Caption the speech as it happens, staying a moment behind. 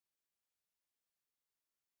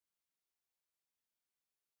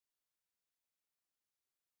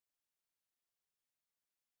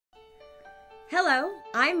Hello,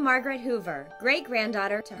 I'm Margaret Hoover,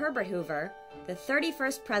 great-granddaughter to Herbert Hoover, the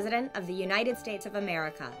 31st President of the United States of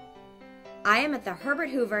America. I am at the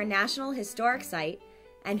Herbert Hoover National Historic Site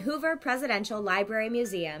and Hoover Presidential Library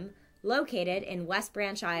Museum, located in West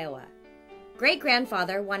Branch, Iowa.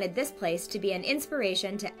 Great-grandfather wanted this place to be an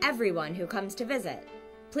inspiration to everyone who comes to visit.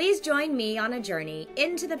 Please join me on a journey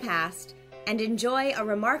into the past and enjoy a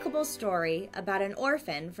remarkable story about an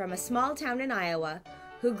orphan from a small town in Iowa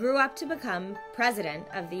who grew up to become President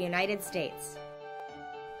of the United States.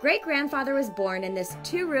 Great-grandfather was born in this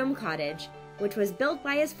two-room cottage, which was built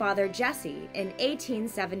by his father Jesse in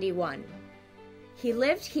 1871. He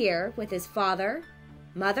lived here with his father,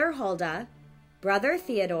 mother Huldah, brother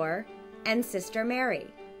Theodore, and sister Mary.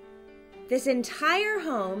 This entire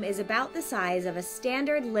home is about the size of a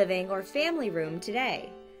standard living or family room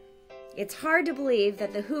today. It's hard to believe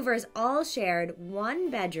that the Hoovers all shared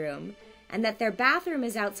one bedroom and that their bathroom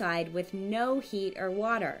is outside with no heat or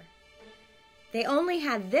water. They only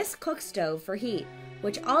had this cook stove for heat,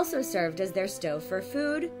 which also served as their stove for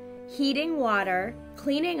food, heating water,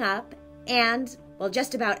 cleaning up, and, well,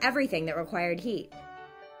 just about everything that required heat.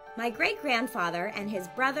 My great-grandfather and his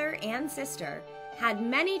brother and sister had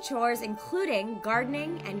many chores, including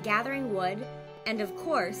gardening and gathering wood, and of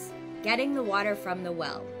course, getting the water from the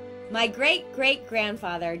well. My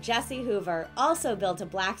great-great-grandfather, Jesse Hoover, also built a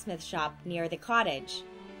blacksmith shop near the cottage.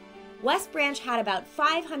 West Branch had about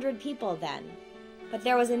 500 people then, but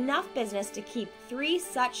there was enough business to keep 3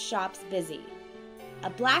 such shops busy. A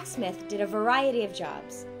blacksmith did a variety of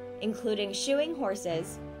jobs, including shoeing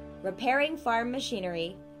horses, repairing farm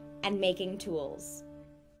machinery, and making tools.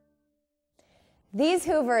 These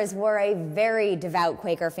Hoovers were a very devout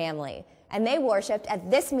Quaker family, and they worshipped at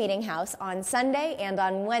this meeting house on Sunday and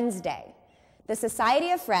on Wednesday. The Society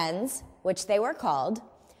of Friends, which they were called,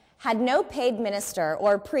 had no paid minister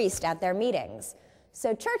or priest at their meetings,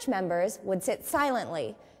 so church members would sit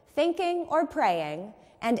silently, thinking or praying,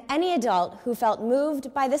 and any adult who felt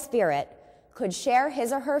moved by the Spirit could share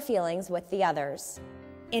his or her feelings with the others.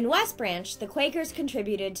 In West Branch, the Quakers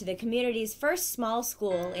contributed to the community's first small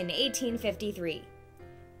school in 1853.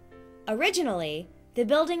 Originally, the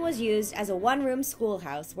building was used as a one-room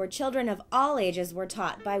schoolhouse where children of all ages were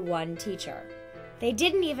taught by one teacher. They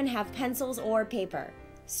didn't even have pencils or paper.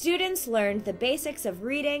 Students learned the basics of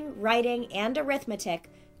reading, writing, and arithmetic,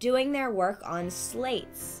 doing their work on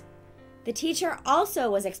slates. The teacher also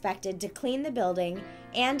was expected to clean the building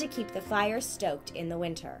and to keep the fire stoked in the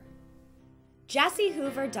winter. Jesse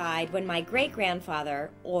Hoover died when my great-grandfather,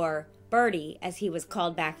 or Bertie as he was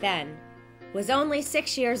called back then, was only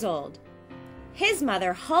 6 years old. His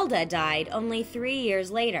mother, Huldah, died only 3 years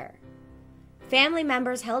later. Family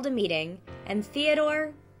members held a meeting, and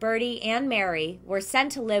Theodore, Bertie, and Mary were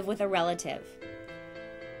sent to live with a relative.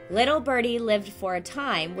 Little Bertie lived for a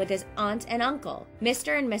time with his aunt and uncle,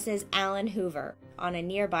 Mr. and Mrs. Allen Hoover, on a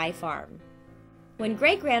nearby farm. When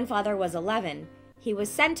great-grandfather was 11, he was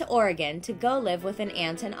sent to Oregon to go live with an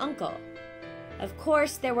aunt and uncle. Of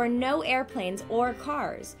course, there were no airplanes or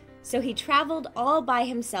cars, so he traveled all by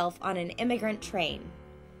himself on an immigrant train.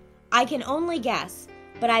 I can only guess,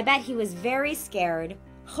 but I bet he was very scared,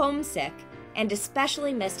 homesick, and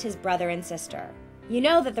especially missed his brother and sister. You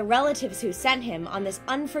know that the relatives who sent him on this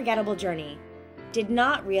unforgettable journey did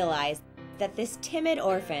not realize that this timid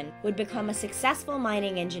orphan would become a successful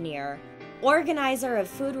mining engineer, organizer of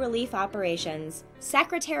food relief operations,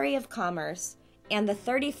 Secretary of Commerce, and the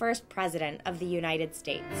 31st President of the United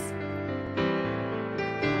States.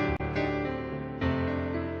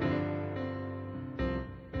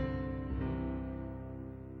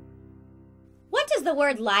 What does the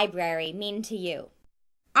word library mean to you?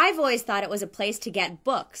 I've always thought it was a place to get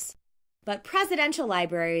books, but presidential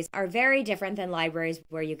libraries are very different than libraries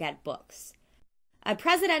where you get books. A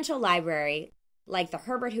presidential library, like the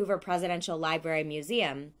Herbert Hoover Presidential Library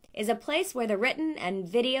Museum, is a place where the written and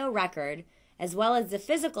video record, as well as the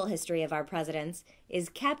physical history of our presidents, is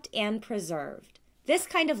kept and preserved. This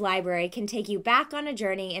kind of library can take you back on a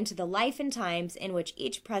journey into the life and times in which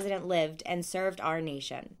each president lived and served our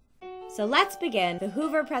nation. So let's begin the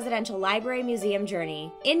Hoover Presidential Library Museum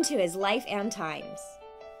journey into his life and times.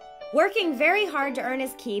 Working very hard to earn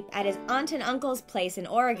his keep at his aunt and uncle's place in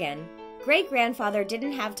Oregon, great-grandfather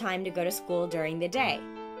didn't have time to go to school during the day.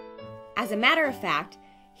 As a matter of fact,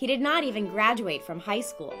 he did not even graduate from high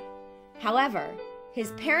school. However,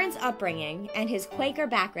 his parents' upbringing and his Quaker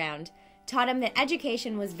background taught him that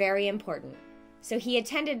education was very important, so he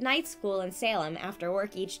attended night school in Salem after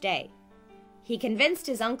work each day. He convinced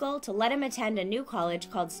his uncle to let him attend a new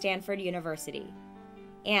college called Stanford University.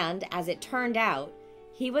 And, as it turned out,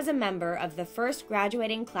 he was a member of the first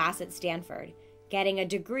graduating class at Stanford getting a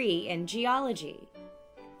degree in geology.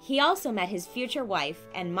 He also met his future wife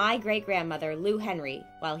and my great-grandmother, Lou Henry,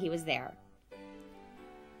 while he was there.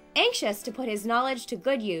 Anxious to put his knowledge to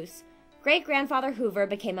good use, great-grandfather Hoover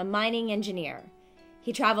became a mining engineer.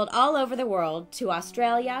 He traveled all over the world to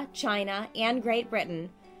Australia, China, and Great Britain,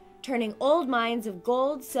 turning old mines of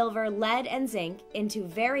gold, silver, lead, and zinc into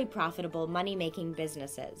very profitable money-making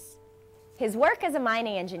businesses. His work as a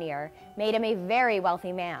mining engineer made him a very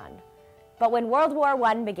wealthy man. But when World War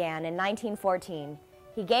I began in 1914,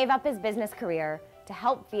 he gave up his business career to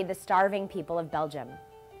help feed the starving people of Belgium.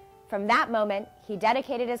 From that moment, he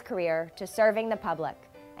dedicated his career to serving the public,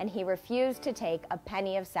 and he refused to take a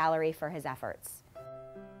penny of salary for his efforts.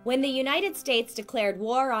 When the United States declared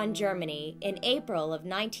war on Germany in April of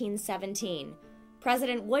 1917,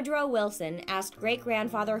 President Woodrow Wilson asked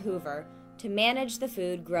great-grandfather Hoover to manage the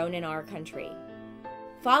food grown in our country.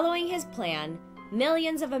 Following his plan,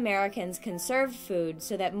 millions of Americans conserved food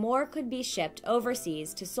so that more could be shipped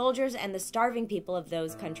overseas to soldiers and the starving people of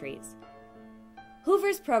those countries.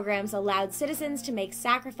 Hoover's programs allowed citizens to make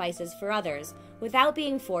sacrifices for others without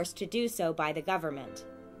being forced to do so by the government.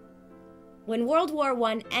 When World War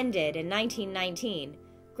I ended in 1919,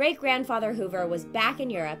 great-grandfather Hoover was back in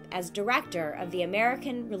Europe as director of the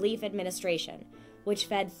American Relief Administration, which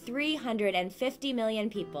fed 350 million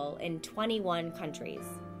people in 21 countries.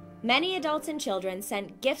 Many adults and children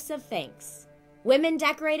sent gifts of thanks. Women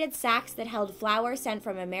decorated sacks that held flour sent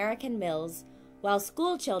from American mills, while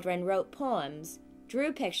school children wrote poems,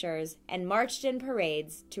 drew pictures, and marched in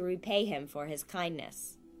parades to repay him for his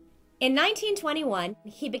kindness. In 1921,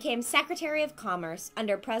 he became Secretary of Commerce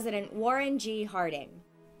under President Warren G. Harding.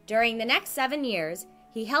 During the next 7 years,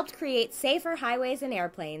 he helped create safer highways and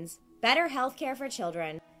airplanes, better health care for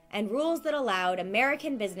children, and rules that allowed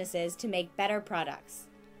American businesses to make better products.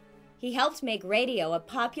 He helped make radio a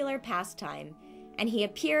popular pastime, and he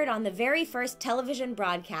appeared on the very first television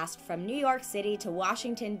broadcast from New York City to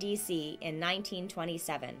Washington, D.C. in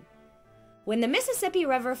 1927. When the Mississippi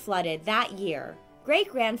River flooded that year,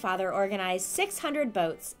 great-grandfather organized 600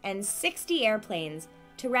 boats and 60 airplanes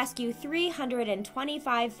to rescue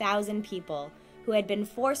 325,000 people who had been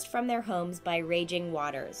forced from their homes by raging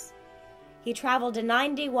waters. He traveled to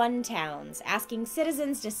 91 towns, asking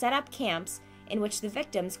citizens to set up camps in which the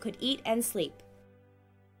victims could eat and sleep.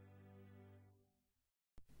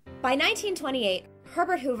 By 1928,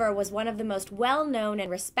 Herbert Hoover was one of the most well-known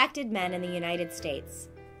and respected men in the United States.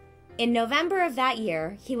 In November of that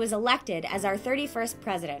year, he was elected as our 31st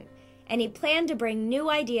president, and he planned to bring new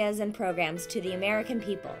ideas and programs to the American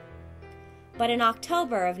people. But in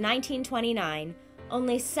October of 1929,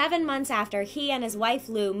 only 7 months after he and his wife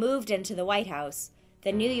Lou moved into the White House,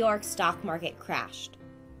 the New York stock market crashed.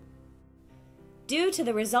 Due to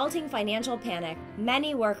the resulting financial panic,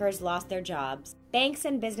 many workers lost their jobs, banks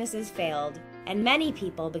and businesses failed, and many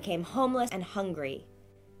people became homeless and hungry.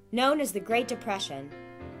 Known as the Great Depression,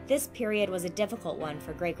 this period was a difficult one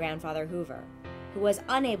for great-grandfather Hoover, who was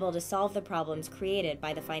unable to solve the problems created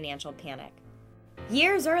by the financial panic.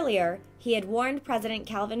 Years earlier, he had warned President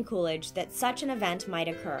Calvin Coolidge that such an event might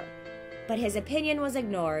occur, but his opinion was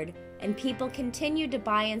ignored, and people continued to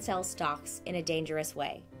buy and sell stocks in a dangerous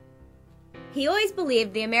way. He always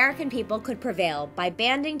believed the American people could prevail by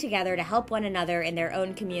banding together to help one another in their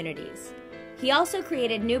own communities. He also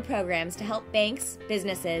created new programs to help banks,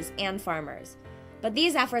 businesses, and farmers. But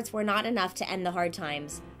these efforts were not enough to end the hard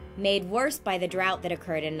times, made worse by the drought that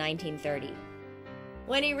occurred in 1930.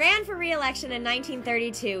 When he ran for re-election in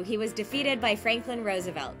 1932, he was defeated by Franklin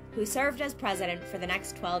Roosevelt, who served as president for the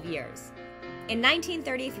next 12 years. In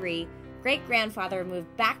 1933, great-grandfather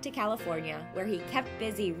moved back to California, where he kept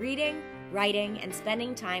busy reading, writing, and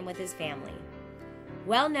spending time with his family.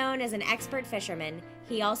 Well known as an expert fisherman,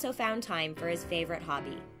 he also found time for his favorite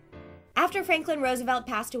hobby. After Franklin Roosevelt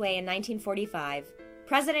passed away in 1945,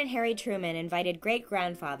 President Harry Truman invited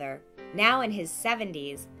great-grandfather, now in his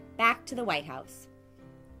 70s, back to the White House.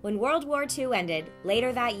 When World War II ended,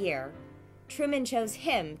 later that year, Truman chose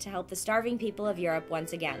him to help the starving people of Europe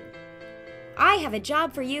once again. "I have a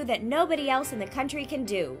job for you that nobody else in the country can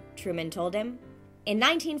do," Truman told him. In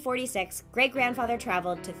 1946, great-grandfather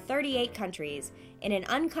traveled to 38 countries in an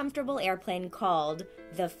uncomfortable airplane called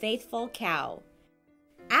the Faithful Cow.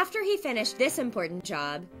 After he finished this important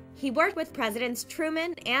job, he worked with Presidents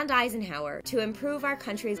Truman and Eisenhower to improve our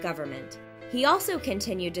country's government. He also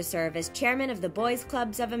continued to serve as chairman of the Boys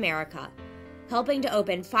Clubs of America, helping to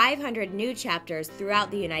open 500 new chapters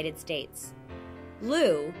throughout the United States.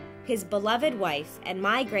 Lou, his beloved wife and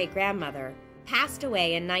my great-grandmother, passed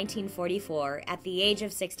away in 1944 at the age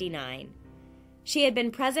of 69. She had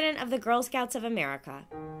been president of the Girl Scouts of America.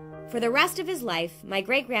 For the rest of his life, my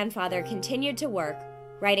great-grandfather continued to work,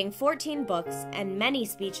 writing 14 books and many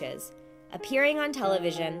speeches, appearing on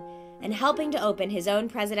television, and helping to open his own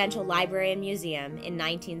presidential library and museum in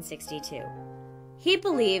 1962. He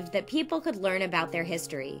believed that people could learn about their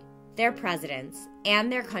history, their presidents, and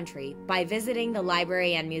their country by visiting the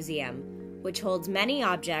library and museum, which holds many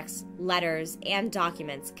objects, letters, and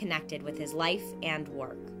documents connected with his life and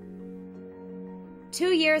work.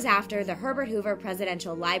 2 years after the Herbert Hoover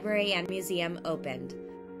Presidential Library and Museum opened,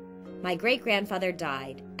 my great-grandfather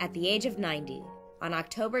died at the age of 90 on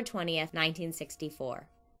October 20th, 1964.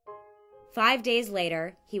 5 days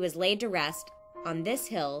later, he was laid to rest on this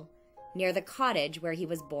hill near the cottage where he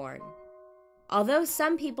was born. Although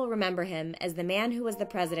some people remember him as the man who was the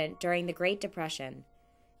president during the Great Depression,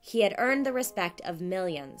 he had earned the respect of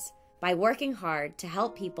millions by working hard to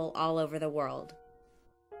help people all over the world.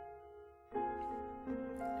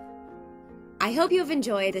 I hope you have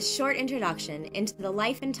enjoyed this short introduction into the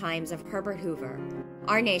life and times of Herbert Hoover,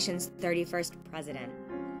 our nation's 31st president.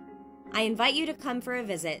 I invite you to come for a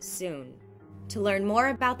visit soon to learn more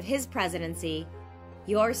about his presidency,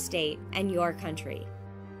 your state, and your country.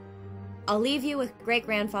 I'll leave you with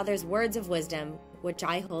great-grandfather's words of wisdom, which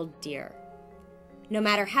I hold dear. No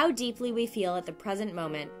matter how deeply we feel at the present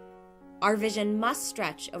moment, our vision must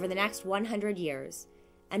stretch over the next 100 years,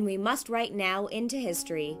 and we must write now into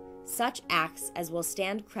history such acts as will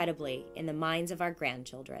stand credibly in the minds of our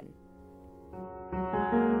grandchildren.